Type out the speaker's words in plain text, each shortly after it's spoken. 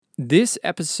This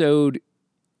episode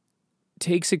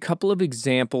takes a couple of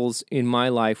examples in my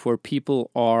life where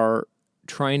people are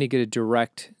trying to get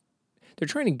they're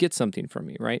trying to get something from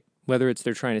me, right? Whether it's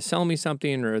they're trying to sell me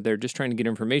something or they're just trying to get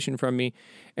information from me.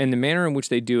 And the manner in which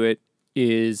they do it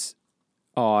is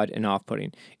odd and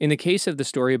off-putting. In the case of the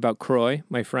story about Croy,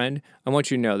 my friend, I want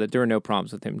you to know that there are no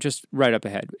problems with him, just right up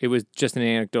ahead. It was just an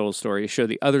anecdotal story to show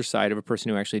the other side of a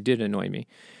person who actually did annoy me.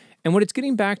 And what it's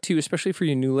getting back to, especially for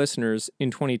you new listeners in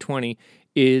 2020,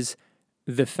 is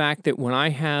the fact that when I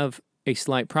have a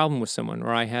slight problem with someone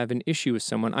or I have an issue with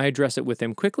someone, I address it with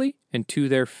them quickly and to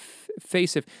their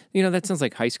face. If that sounds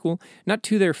like high school, not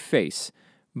to their face,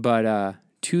 but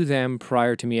to them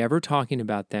prior to me ever talking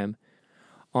about them.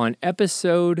 On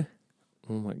episode,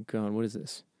 oh my God, what is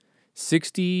this?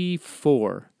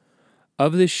 64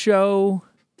 of the show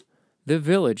the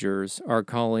villagers are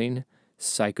calling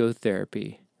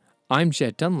psychotherapy. I'm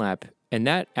Jet Dunlap, and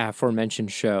that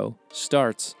aforementioned show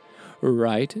starts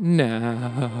right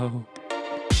now.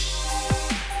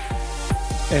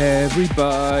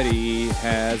 Everybody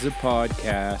has a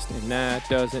podcast, and that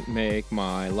doesn't make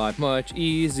my life much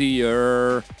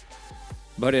easier.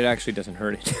 But it actually doesn't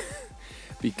hurt it.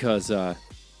 Because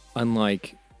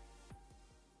unlike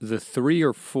the 3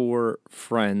 or 4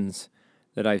 friends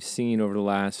that I've seen over the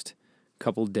last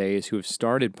couple days who have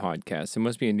started podcasts, it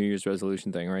must be a New Year's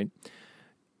resolution thing, right?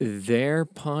 Their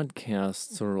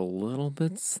podcasts are a little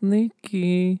bit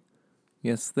sneaky.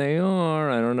 Yes, they are.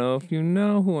 I don't know if you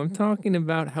know who I'm talking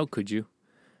about. How could you?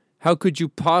 How could you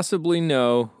possibly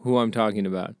know who I'm talking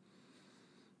about?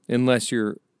 Unless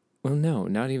you're, well, no,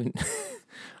 not even.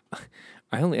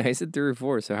 I said 3 or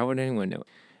 4, so how would anyone know?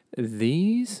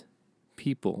 These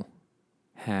people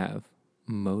have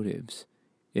motives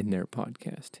in their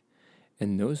podcast,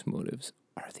 and those motives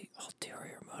are the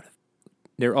ulterior motive.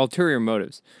 They're ulterior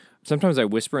motives. Sometimes I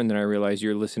whisper, and then I realize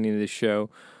you're listening to this show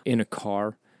in a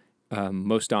car,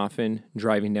 most often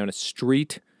driving down a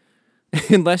street,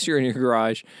 unless you're in your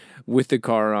garage with the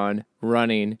car on,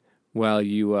 running, while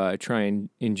you try and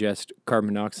ingest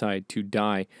carbon monoxide to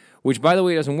die, which, by the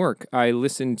way, doesn't work. I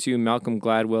listened to Malcolm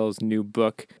Gladwell's new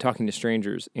book, Talking to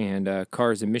Strangers, and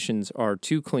cars' emissions are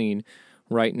too clean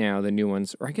right now, the new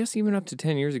ones, or I guess even up to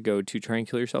 10 years ago, to try and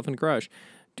kill yourself in the garage.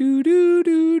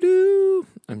 Do-do-do-do.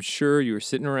 I'm sure you were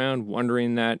sitting around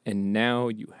wondering that, and now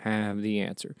you have the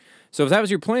answer. So if that was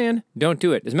your plan, don't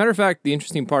do it. As a matter of fact, the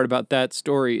interesting part about that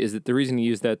story is that the reason he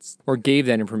used that or gave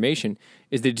that information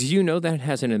is that, do you know that it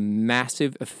has a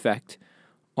massive effect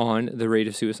on the rate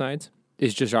of suicides?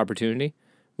 It's just opportunity,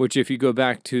 which if you go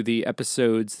back to the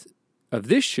episodes of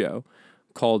this show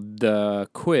called The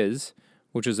Quiz,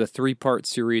 which was a 3-part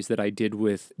series that I did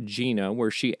with Gina, where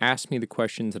she asked me the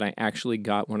questions that I actually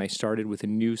got when I started with a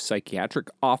new psychiatric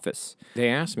office. They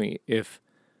asked me if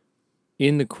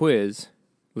in the quiz,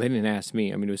 they didn't ask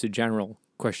me, I mean, it was a general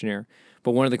questionnaire,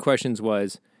 but one of the questions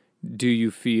was, do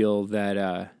you feel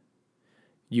that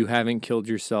you haven't killed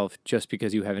yourself just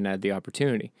because you haven't had the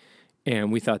opportunity?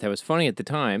 And we thought that was funny at the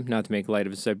time, not to make light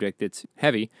of a subject that's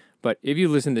heavy, but if you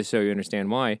listen to the show, you understand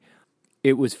why.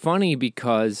 It was funny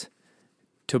because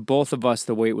to both of us,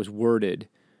 the way it was worded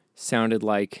sounded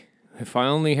like, if I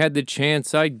only had the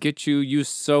chance, I'd get you, you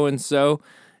so-and-so,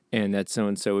 and that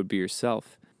so-and-so would be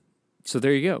yourself. So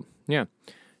there you go. Yeah.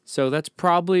 So that's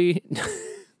probably,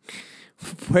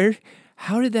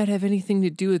 how did that have anything to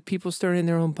do with people starting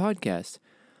their own podcast?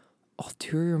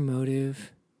 Ulterior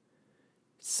motive,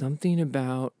 something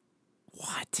about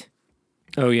what?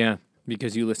 Oh, yeah,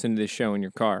 because you listen to this show in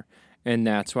your car. And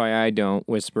that's why I don't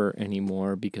whisper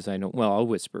anymore, because I'll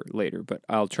whisper later, but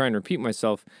I'll try and repeat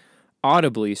myself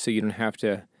audibly so you don't have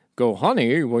to go,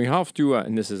 honey, we have to,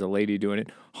 and this is a lady doing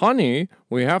it, honey,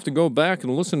 we have to go back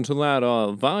and listen to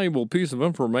that valuable piece of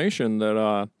information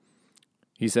that,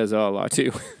 he says a lot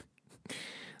too,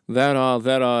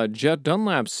 that Jet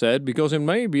Dunlap said, because it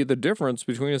may be the difference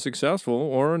between a successful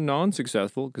or a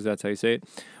non-successful, because that's how you say it,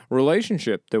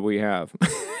 relationship that we have.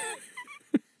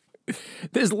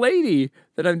 This lady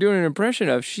that I'm doing an impression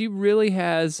of, she really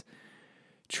has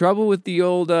trouble with the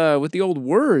old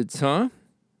words, huh?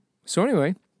 So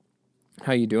anyway,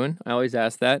 how you doing? I always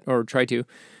ask that, or try to,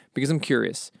 because I'm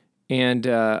curious. And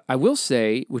I will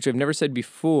say, which I've never said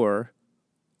before,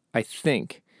 I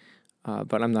think,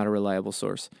 but I'm not a reliable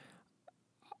source,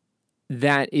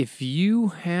 that if you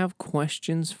have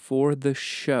questions for the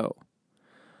show,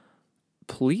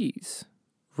 please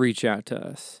reach out to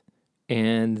us.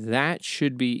 And that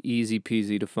should be easy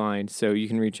peasy to find. So you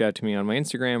can reach out to me on my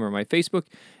Instagram or my Facebook.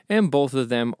 And both of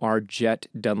them are Jet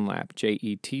Dunlap,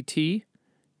 Jettdunlap.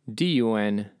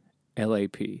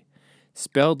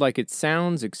 spelled like it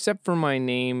sounds, except for my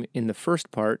name in the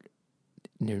first part.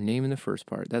 Your name in the first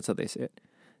part. That's how they say it.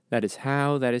 That is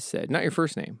how that is said. Not your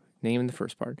first name. Name in the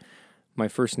first part. My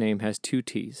first name has 2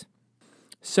 T's.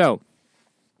 So,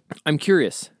 I'm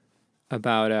curious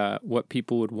about what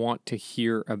people would want to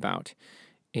hear about.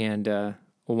 And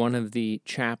one of the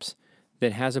chaps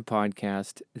that has a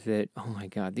podcast that, oh my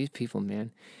God, these people,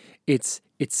 man, it's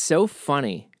so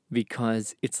funny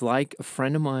because it's like a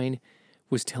friend of mine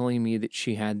was telling me that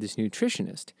she had this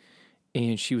nutritionist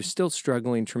and she was still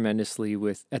struggling tremendously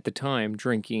with, at the time,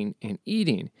 drinking and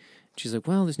eating. She's like,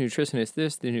 well, this nutritionist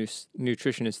this, the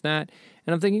nutritionist that.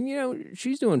 And I'm thinking,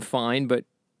 she's doing fine, but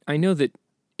I know that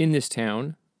in this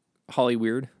town,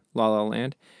 Hollyweird, La La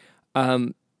Land,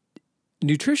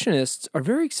 nutritionists are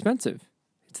very expensive.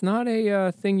 It's not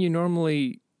a thing you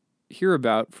normally hear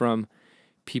about from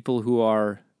people who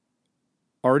are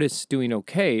artists doing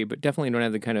okay, but definitely don't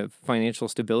have the kind of financial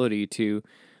stability to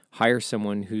hire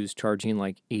someone who's charging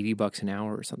like $80 an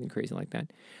hour or something crazy like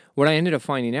that. What I ended up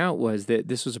finding out was that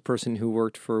this was a person who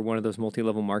worked for one of those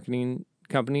multi-level marketing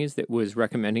companies that was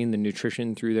recommending the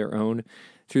nutrition through their own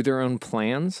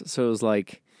plans. So it was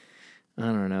like, I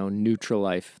don't know,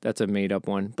 Nutrilife. That's a made up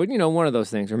one, but one of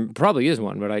those things, or probably is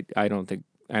one, but I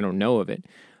don't know of it.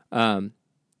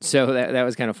 So that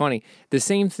was kind of funny. The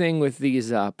same thing with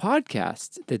these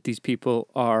podcasts that these people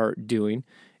are doing.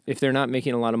 If they're not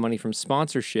making a lot of money from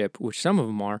sponsorship, which some of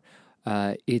them are,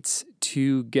 it's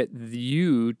to get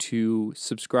you to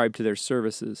subscribe to their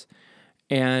services.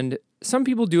 And some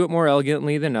people do it more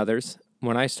elegantly than others.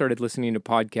 When I started listening to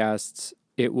podcasts,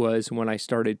 it was when I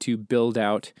started to build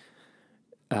out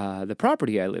the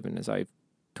property I live in. As I've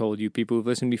told you people who've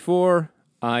listened before,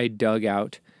 I dug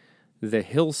out the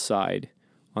hillside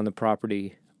on the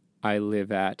property I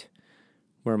live at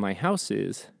where my house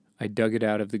is. I dug it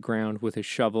out of the ground with a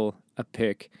shovel, a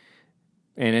pick,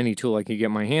 and any tool I could get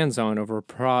my hands on over a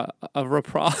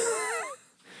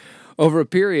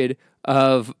period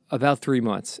of about 3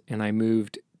 months. And I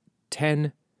moved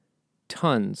 10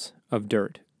 tons of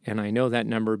dirt. And I know that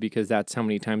number because that's how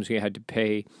many times we had to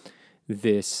pay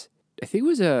this. I think it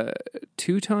was a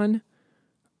 2-ton,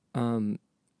 one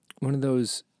of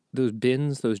those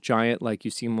bins, those giant, like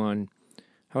you see them on,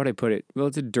 how would I put it? Well,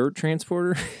 it's a dirt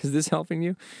transporter. Is this helping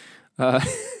you?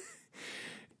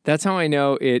 That's how I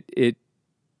know it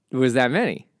was that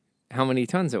many, how many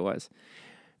tons it was.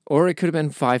 Or it could have been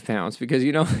 5 pounds because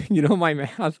you know my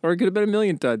math, or it could have been 1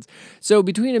 million tons. So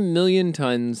between 1 million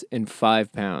tons and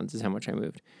 5 pounds is how much I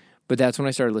moved. But that's when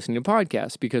I started listening to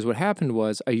podcasts, because what happened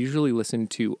was I usually listened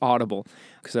to Audible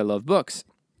because I love books.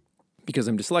 Because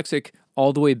I'm dyslexic,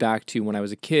 all the way back to when I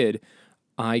was a kid,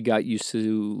 I got used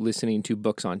to listening to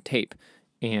books on tape.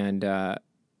 And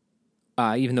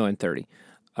even though I'm 30.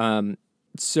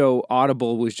 So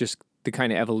Audible was just the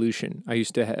kind of evolution. I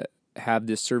used to have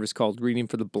this service called Reading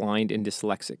for the Blind and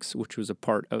Dyslexics, which was a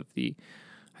part of the,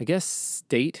 I guess,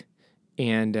 state.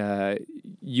 And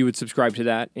you would subscribe to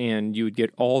that, and you would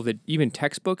get all the, even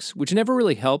textbooks, which never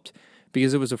really helped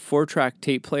because it was a 4-track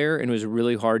tape player, and it was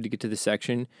really hard to get to the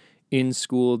section in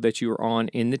school that you were on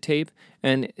in the tape.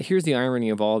 And here's the irony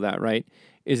of all that, right?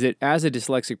 Is that as a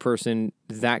dyslexic person,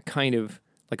 that kind of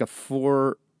like a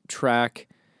 4-track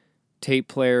tape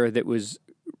player that was,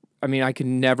 I could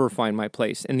never find my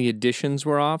place. And the additions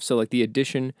were off. So like the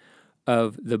addition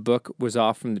of the book was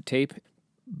off from the tape.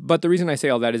 But the reason I say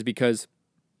all that is because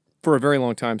for a very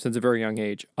long time, since a very young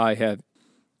age, I have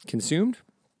consumed.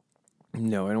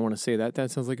 No, I don't want to say that.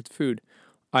 That sounds like it's food.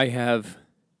 I have,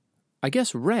 I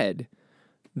guess, read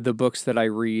the books that I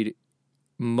read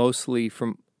mostly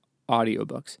from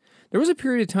audiobooks. There was a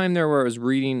period of time there where I was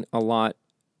reading a lot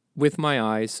with my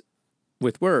eyes,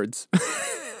 with words.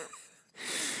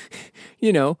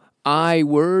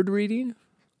 I-word reading.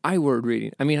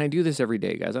 I do this every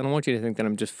day, guys. I don't want you to think that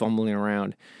I'm just fumbling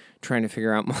around trying to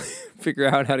figure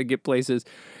out how to get places.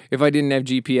 If I didn't have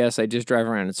GPS, I'd just drive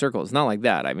around in circles. It's not like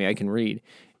that. I can read.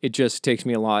 It just takes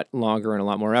me a lot longer and a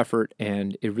lot more effort,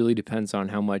 and it really depends on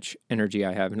how much energy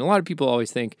I have. And a lot of people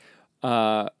always think,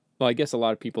 I guess a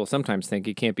lot of people sometimes think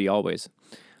it can't be always.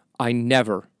 I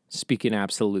never speak in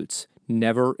absolutes.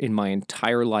 Never in my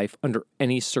entire life, under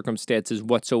any circumstances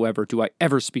whatsoever, do I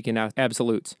ever speak in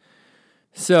absolutes.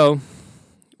 So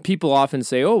people often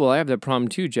say, oh, well, I have that problem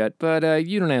too, Jet, but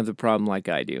you don't have the problem like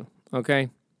I do, okay?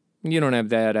 You don't have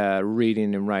that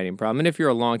reading and writing problem. And if you're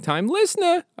a long-time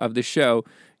listener of the show,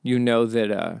 you know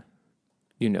that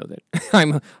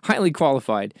I'm highly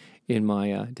qualified in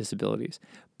my disabilities.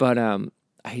 But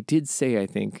I did say, I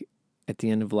think, at the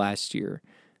end of last year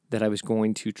that I was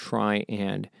going to try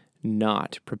and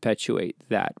not perpetuate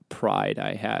that pride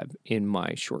I have in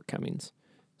my shortcomings.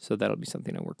 So that'll be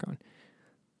something I work on.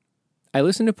 I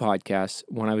listened to podcasts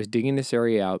when I was digging this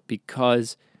area out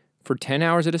because for 10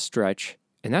 hours at a stretch,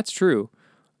 and that's true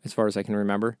as far as I can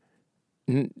remember,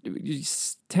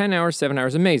 10 hours, 7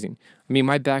 hours, amazing. I mean,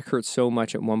 my back hurt so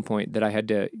much at one point that I had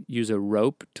to use a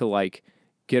rope to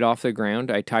get off the ground.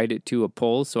 I tied it to a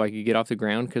pole so I could get off the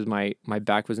ground because my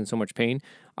back was in so much pain.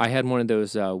 I had one of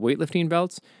those weightlifting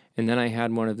belts, and then I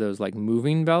had one of those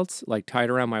moving belts tied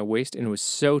around my waist, and it was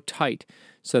so tight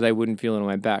so that I wouldn't feel it on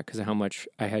my back because of how much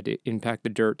I had to impact the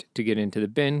dirt to get into the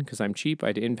bin because I'm cheap. I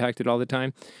had to impact it all the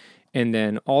time. And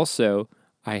then also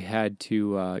I had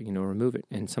to, remove it.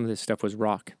 And some of this stuff was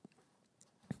rock.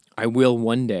 I will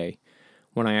one day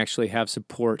when I actually have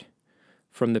support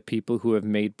from the people who have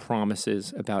made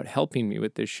promises about helping me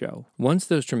with this show. Once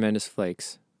those tremendous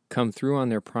flakes come through on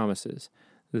their promises,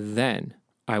 then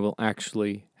I will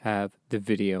actually have the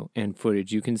video and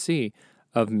footage you can see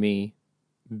of me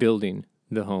building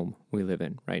the home we live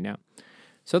in right now.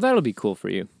 So that'll be cool for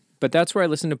you. But that's where I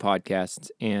listen to podcasts,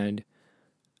 and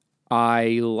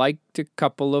I liked a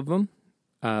couple of them.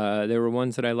 There were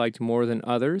ones that I liked more than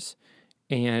others,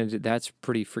 and that's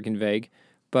pretty freaking vague.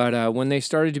 But when they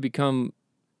started to become,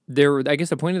 I guess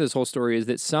the point of this whole story is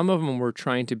that some of them were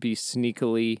trying to be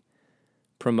sneakily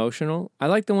promotional. I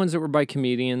like the ones that were by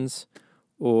comedians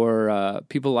or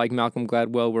people like Malcolm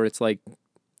Gladwell, where it's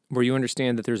where you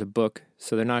understand that there's a book,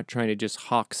 so they're not trying to just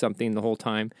hawk something the whole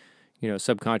time,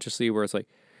 subconsciously, where it's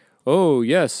oh,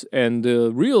 yes, and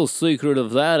the real secret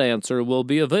of that answer will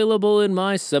be available in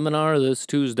my seminar this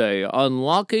Tuesday,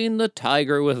 Unlocking the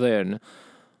Tiger Within.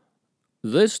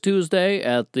 This Tuesday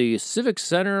at the Civic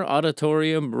Center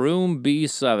Auditorium, Room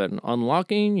B7,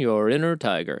 Unlocking Your Inner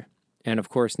Tiger. And, of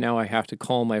course, now I have to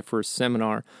call my first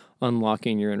seminar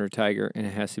Unlocking Your Inner Tiger, and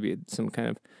it has to be at some kind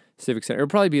of Civic Center. It'll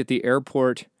probably be at the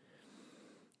airport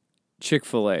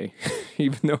Chick-fil-A,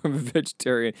 even though I'm a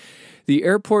vegetarian. The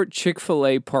airport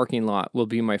Chick-fil-A parking lot will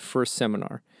be my first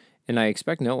seminar, and I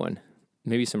expect no one,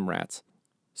 maybe some rats.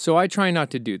 So I try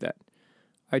not to do that.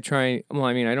 I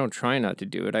don't try not to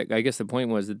do it. I guess the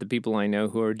point was that the people I know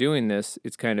who are doing this,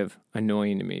 it's kind of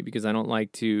annoying to me because I don't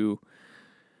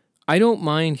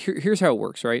mind. Here's how it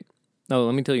works, right? Oh,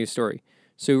 let me tell you a story.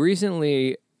 So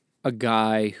recently, a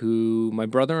guy who my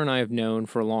brother and I have known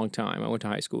for a long time, I went to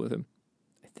high school with him.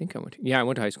 I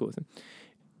went to high school with him.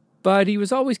 But he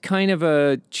was always kind of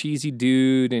a cheesy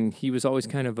dude, and he was always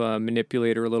kind of a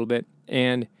manipulator a little bit.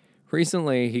 And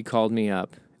recently, he called me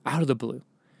up out of the blue,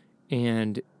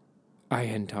 and I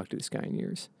hadn't talked to this guy in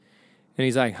years. And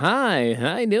he's like, "Hi,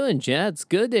 how you doing, Jet? It's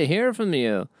good to hear from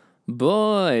you.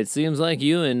 Boy, it seems like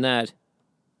you and that,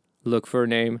 look for a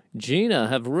name, Gina,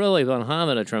 have really been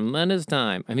having a tremendous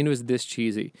time." I mean, it was this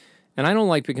cheesy. And I don't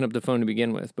like picking up the phone to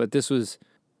begin with, but this was...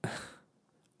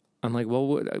 I'm like, well,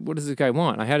 what does this guy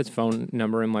want? I had his phone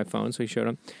number in my phone, so he showed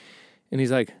him. And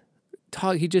he's like,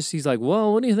 he's like,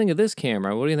 well, what do you think of this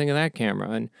camera? What do you think of that camera?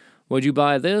 And would you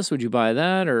buy this? Would you buy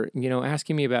that? Or,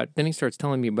 asking me about, then he starts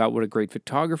telling me about what a great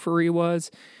photographer he was.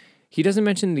 He doesn't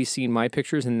mention that he's seen my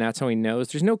pictures, and that's how he knows.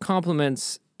 There's no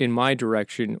compliments in my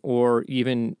direction or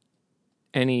even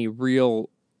any real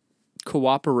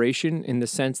cooperation in the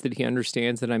sense that he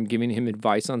understands that I'm giving him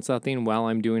advice on something while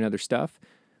I'm doing other stuff.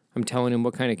 I'm telling him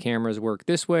what kind of cameras work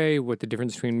this way, what the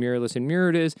difference between mirrorless and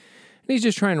mirrored is. And he's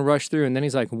just trying to rush through. And then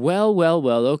he's like, well,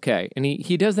 okay. And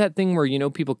he does that thing where,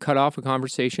 people cut off a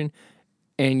conversation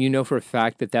and for a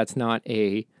fact that that's not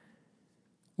a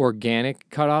organic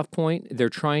cutoff point. They're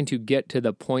trying to get to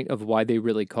the point of why they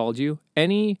really called you.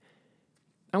 I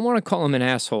want to call him an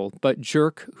asshole, but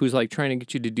jerk who's trying to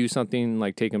get you to do something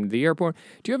take him to the airport.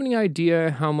 Do you have any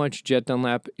idea how much Jet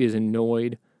Dunlap is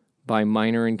annoyed by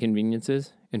minor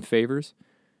inconveniences and favors?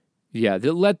 Yeah,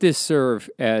 let this serve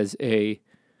as a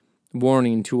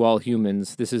warning to all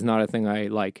humans. This is not a thing I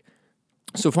like.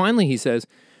 So finally he says,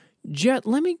 Jet,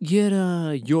 let me get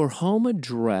your home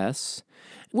address.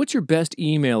 What's your best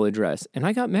email address? And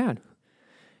I got mad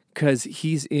because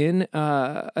he's in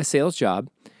a sales job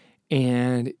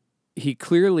and he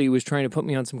clearly was trying to put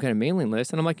me on some kind of mailing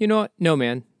list. And I'm like, you know what? No,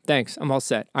 man. Thanks. I'm all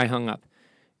set. I hung up.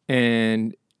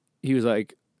 And he was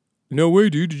like, no way,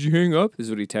 dude. Did you hang up? This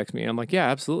is what he texted me. And I'm like, yeah,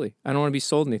 absolutely. I don't want to be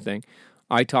sold anything.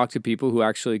 I talk to people who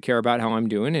actually care about how I'm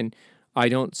doing, and I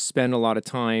don't spend a lot of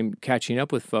time catching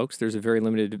up with folks. There's a very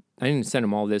limited... I didn't send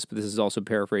him all this, but this is also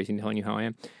paraphrasing, telling you how I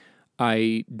am.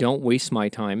 I don't waste my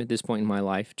time at this point in my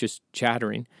life just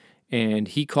chattering. And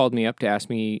he called me up to ask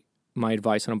me my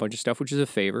advice on a bunch of stuff, which is a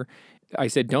favor. I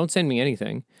said, don't send me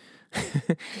anything.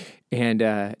 And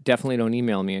definitely don't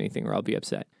email me anything or I'll be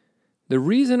upset. The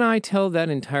reason I tell that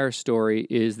entire story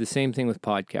is the same thing with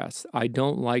podcasts. I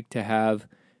don't like to have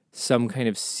some kind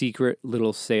of secret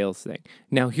little sales thing.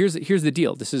 Now, here's the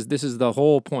deal. This is the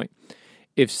whole point.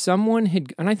 If someone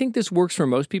had, and I think this works for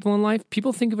most people in life,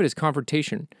 people think of it as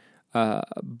confrontation,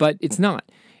 but it's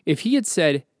not. If he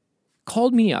had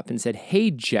called me up and said, "Hey,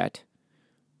 Jet,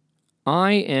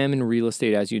 I am in real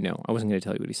estate, as you know." I wasn't going to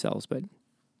tell you what he sells, but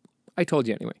I told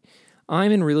you anyway.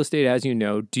 "I'm in real estate, as you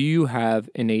know. Do you have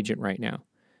an agent right now?"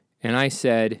 And I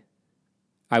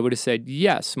would have said,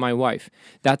 "Yes, my wife."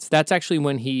 That's actually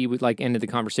when he would ended the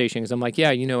conversation, because I'm like,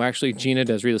 "Yeah, actually Gina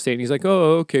does real estate." And he's like,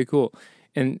 "Oh, okay, cool."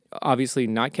 And obviously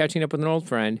not catching up with an old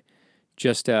friend,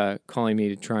 just calling me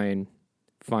to try and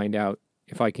find out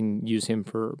if I can use him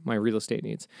for my real estate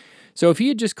needs. So if he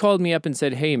had just called me up and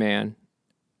said, "Hey, man,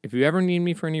 if you ever need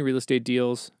me for any real estate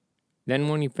deals," then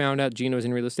when he found out Gina was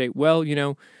in real estate, "Well,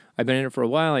 I've been in it for a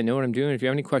while. I know what I'm doing. If you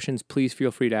have any questions, please feel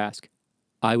free to ask."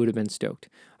 I would have been stoked.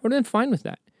 I would have been fine with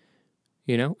that.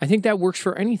 I think that works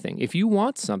for anything. If you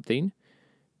want something,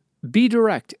 be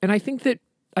direct. And I think that,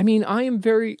 I am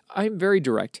very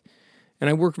direct, and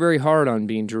I work very hard on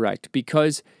being direct,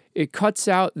 because it cuts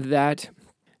out that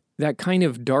kind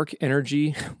of dark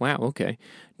energy. Wow, okay.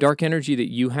 Dark energy that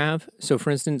you have. So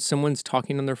for instance, someone's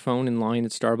talking on their phone in line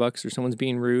at Starbucks, or someone's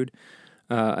being rude.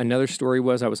 Another story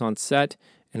was I was on set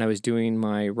and I was doing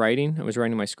my writing. I was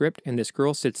writing my script, and this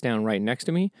girl sits down right next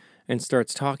to me and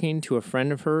starts talking to a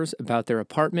friend of hers about their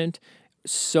apartment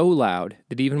so loud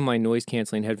that even my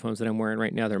noise-canceling headphones that I'm wearing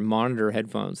right now, they're monitor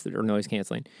headphones that are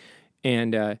noise-canceling.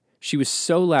 And she was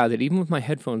so loud that even with my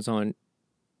headphones on,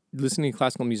 listening to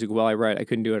classical music while I write, I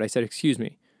couldn't do it. I said, "Excuse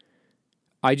me,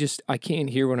 I can't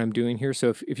hear what I'm doing here,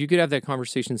 so if you could have that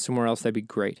conversation somewhere else, that'd be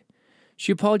great."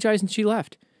 She apologized and she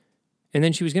left. And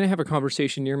then she was going to have a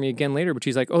conversation near me again later, but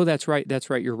she's like, "Oh, that's right,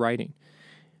 you're writing."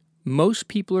 Most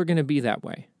people are going to be that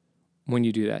way when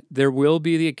you do that. There will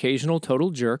be the occasional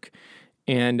total jerk,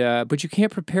 but you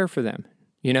can't prepare for them.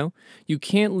 You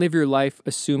can't live your life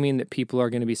assuming that people are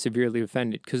going to be severely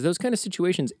offended, because those kind of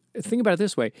situations, think about it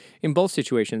this way, in both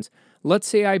situations, let's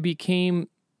say I became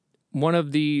one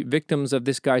of the victims of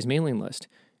this guy's mailing list,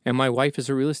 and my wife is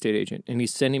a real estate agent, and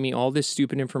he's sending me all this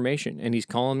stupid information, and he's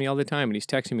calling me all the time, and he's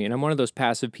texting me, and I'm one of those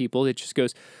passive people that just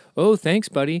goes, "Oh, thanks,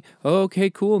 buddy. Oh,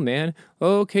 okay, cool, man.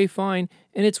 Oh, okay, fine."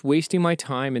 And it's wasting my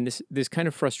time, and this kind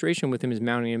of frustration with him is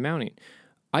mounting and mounting.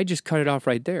 I just cut it off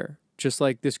right there. Just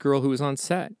like this girl who was on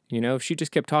set. If she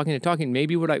just kept talking and talking,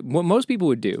 maybe what most people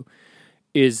would do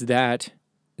is that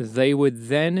they would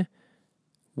then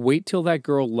wait till that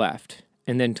girl left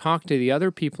and then talk to the other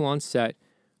people on set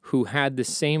who had the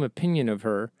same opinion of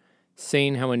her,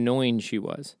 saying how annoying she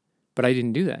was. But I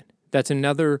didn't do that. That's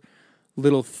another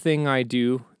little thing I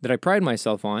do that I pride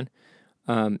myself on.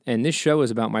 And this show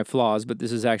is about my flaws, but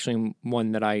this is actually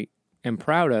one that I am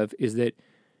proud of, is that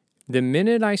the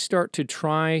minute I start to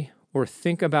try or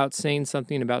think about saying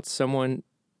something about someone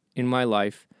in my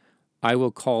life, I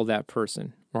will call that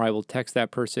person or I will text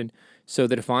that person, so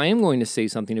that if I am going to say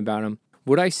something about them,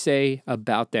 what I say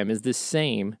about them is the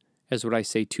same as what I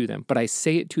say to them, but I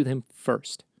say it to them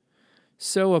first.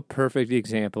 So a perfect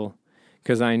example,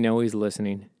 because I know he's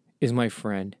listening, is my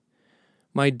friend.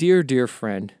 My dear, dear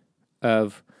friend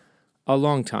of a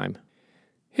long time.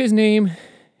 His name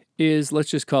is, let's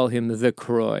just call him the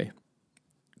Croy.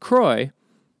 Croy,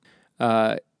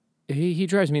 he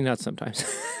drives me nuts sometimes.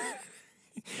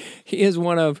 He is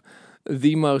one of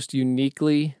the most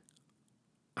uniquely,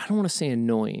 I don't want to say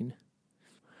annoying,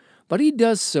 but he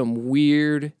does some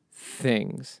weird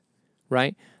things,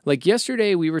 right? Like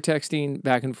yesterday we were texting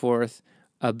back and forth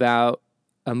about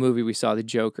a movie we saw, The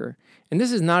Joker. And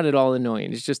this is not at all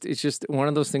annoying. It's just one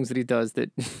of those things that he does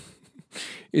that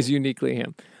is uniquely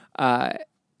him.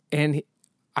 And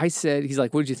I said, he's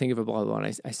like, "What did you think of it, blah, blah, blah?"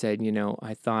 And I said,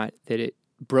 I thought that it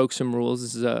broke some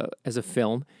rules as a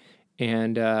film.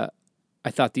 And I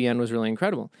thought the end was really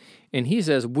incredible. And he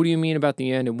says, "What do you mean about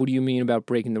the end? And what do you mean about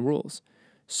breaking the rules?"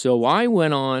 So I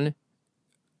went on,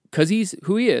 because he's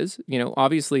who he is,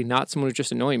 obviously not someone who's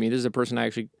just annoying me. This is a person I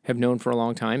actually have known for a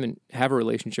long time and have a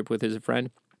relationship with as a friend.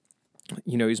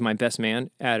 He's my best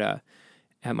man at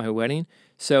my wedding.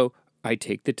 So I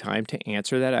take the time to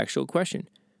answer that actual question.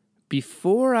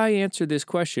 Before I answer this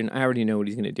question, I already know what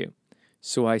he's going to do.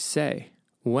 So I say,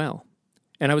 "Well,"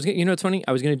 and I was, it's funny,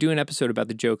 I was going to do an episode about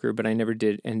the Joker, but I never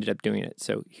ended up doing it.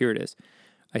 So here it is.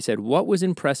 I said, "What was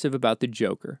impressive about the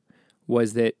Joker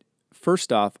was that,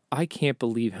 first off, I can't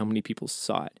believe how many people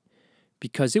saw it,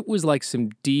 because it was like some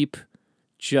deep,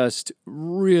 just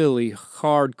really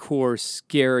hardcore,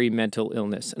 scary mental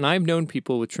illness. And I've known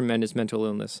people with tremendous mental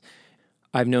illness.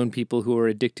 I've known people who are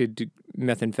addicted to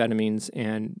methamphetamines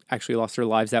and actually lost their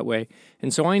lives that way.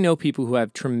 And so I know people who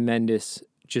have tremendous,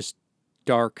 just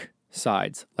dark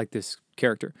sides like this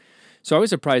character. So I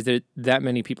was surprised that that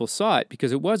many people saw it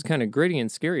because it was kind of gritty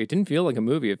and scary. It didn't feel like a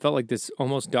movie. It felt like this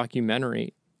almost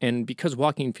documentary. And because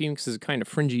Joaquin Phoenix is a kind of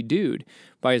fringy dude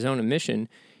by his own admission,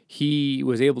 he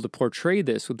was able to portray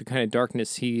this with the kind of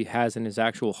darkness he has in his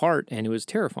actual heart, and it was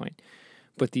terrifying.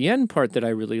 But the end part that I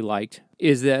really liked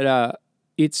is that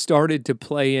it started to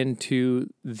play into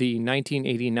the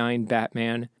 1989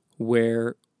 Batman,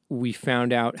 where we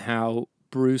found out how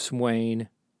Bruce Wayne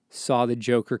saw the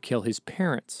Joker kill his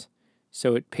parents.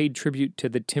 So it paid tribute to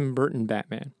the Tim Burton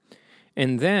Batman.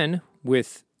 And then,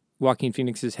 with Joaquin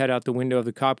Phoenix's head out the window of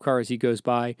the cop car as he goes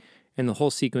by, and the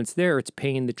whole sequence there, it's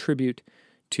paying the tribute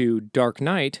to Dark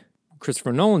Knight,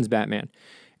 Christopher Nolan's Batman.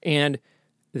 And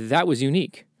that was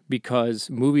unique, because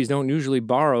movies don't usually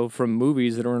borrow from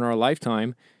movies that are in our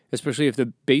lifetime, especially if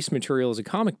the base material is a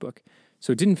comic book.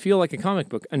 So it didn't feel like a comic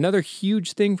book. Another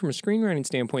huge thing from a screenwriting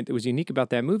standpoint that was unique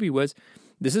about that movie was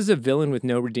this is a villain with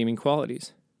no redeeming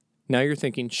qualities. Now you're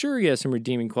thinking, sure, he has some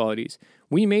redeeming qualities.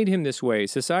 We made him this way.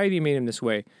 Society made him this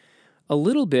way. A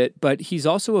little bit, but he's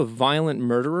also a violent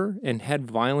murderer and had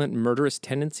violent murderous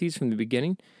tendencies from the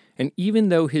beginning. And even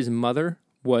though his mother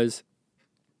was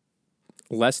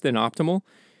less than optimal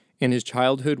and his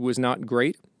childhood was not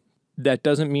great, that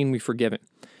doesn't mean we forgive him.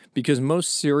 Because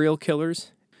most serial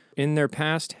killers in their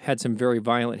past had some very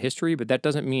violent history, but that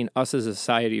doesn't mean us as a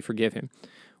society forgive him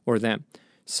or them.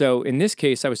 So in this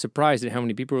case, I was surprised at how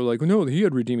many people were like, no, he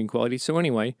had redeeming qualities. So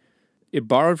anyway, it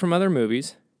borrowed from other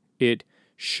movies. It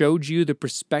showed you the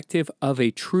perspective of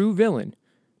a true villain,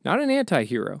 not an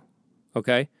anti-hero,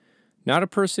 okay? Not a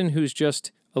person who's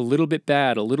just a little bit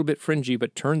bad, a little bit fringy,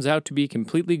 but turns out to be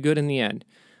completely good in the end,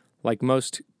 like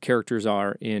most characters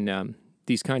are in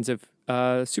these kinds of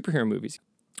superhero movies.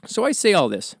 So I say all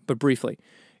this, but briefly,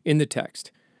 in the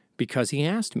text, because he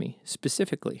asked me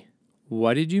specifically,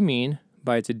 what did you mean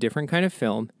by it's a different kind of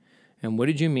film, and what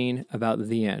did you mean about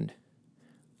the end?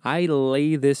 I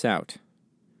lay this out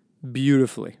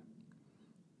beautifully,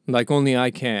 like only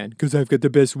I can, because I've got the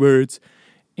best words.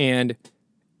 And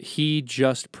he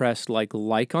just pressed like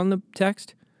on the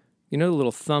text, you know, the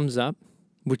little thumbs up,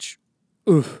 which,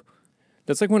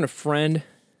 that's like when a friend,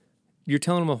 you're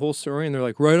telling them a whole story and they're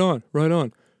like, right on,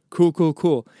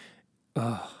 cool.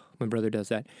 My brother does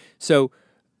that. So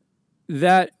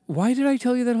why did I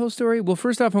tell you that whole story? Well,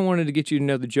 first off, I wanted to get you to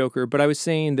know the Joker, but I was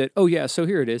saying that, so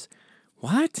here it is.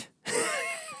 What?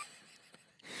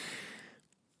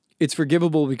 It's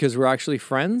forgivable because we're actually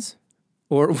friends?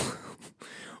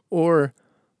 Or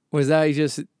was that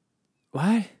just,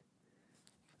 what?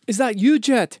 Is that you,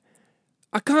 Jet?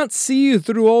 I can't see you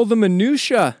through all the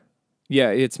minutia. Yeah,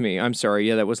 it's me. I'm sorry.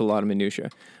 Yeah, that was a lot of minutia.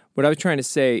 What I was trying to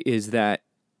say is that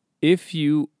if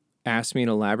you ask me an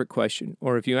elaborate question,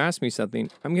 or if you ask me something,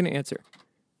 I'm going to answer.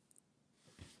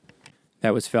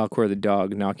 That was Falcor the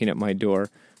dog knocking at my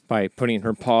door by putting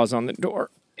her paws on the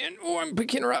door. And, I'm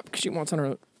picking her up because she wants on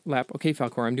her lap. Okay,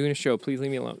 Falcor, I'm doing a show. Please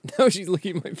leave me alone. No, she's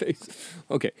looking at my face.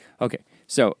 Okay.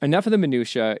 So enough of the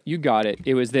minutia. You got it.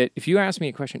 It was that if you ask me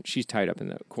a question, she's tied up in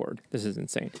the cord. This is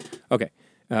insane. Okay.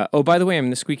 By the way, I'm in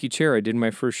the squeaky chair I did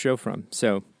my first show from.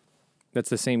 So that's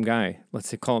the same guy.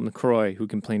 Let's call him the Croy who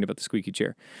complained about the squeaky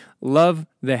chair. Love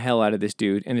the hell out of this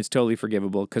dude, and it's totally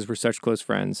forgivable because we're such close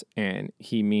friends, and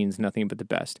he means nothing but the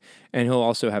best. And he'll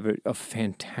also have a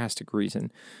fantastic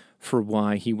reason for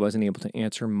why he wasn't able to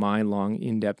answer my long,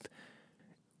 in-depth,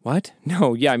 what?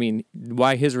 No, yeah, I mean,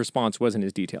 why his response wasn't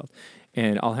as detailed.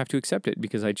 And I'll have to accept it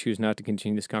because I choose not to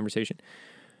continue this conversation.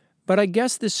 But I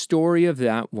guess the story of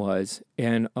that was,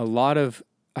 and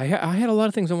I had a lot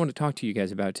of things I want to talk to you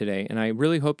guys about today, and I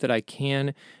really hope that I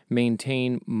can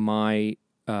maintain my,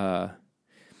 I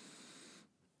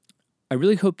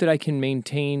really hope that I can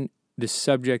maintain the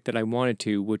subject that I wanted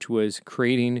to, which was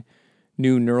creating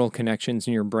new neural connections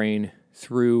in your brain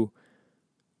through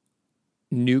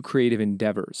new creative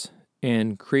endeavors.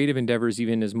 And creative endeavors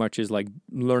even as much as like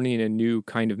learning a new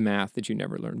kind of math that you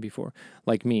never learned before,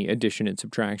 like me, addition and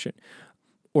subtraction.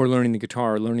 Or learning the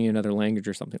guitar, or learning another language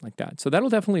or something like that. So that'll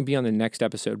definitely be on the next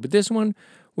episode. But this one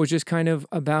was just kind of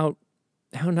about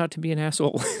how not to be an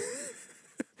asshole.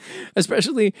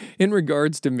 Especially in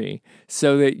regards to me.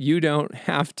 So that you don't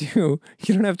have to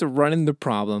run into the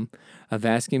problem of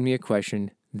asking me a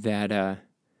question that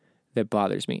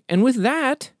bothers me. And with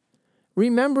that,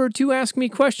 remember to ask me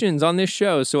questions on this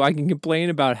show so I can complain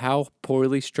about how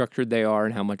poorly structured they are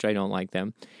and how much I don't like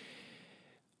them.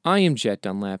 I am Jet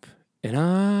Dunlap. And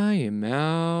I am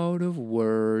out of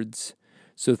words.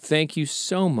 So thank you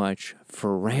so much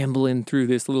for rambling through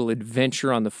this little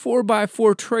adventure on the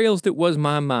 4x4 trails that was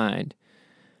my mind.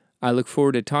 I look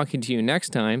forward to talking to you next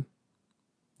time.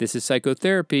 This is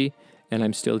Psychotherapy, and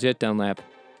I'm still Jet Dunlap.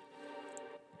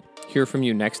 Hear from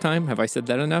you next time? Have I said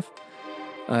that enough?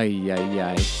 Ay, ay,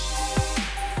 ay.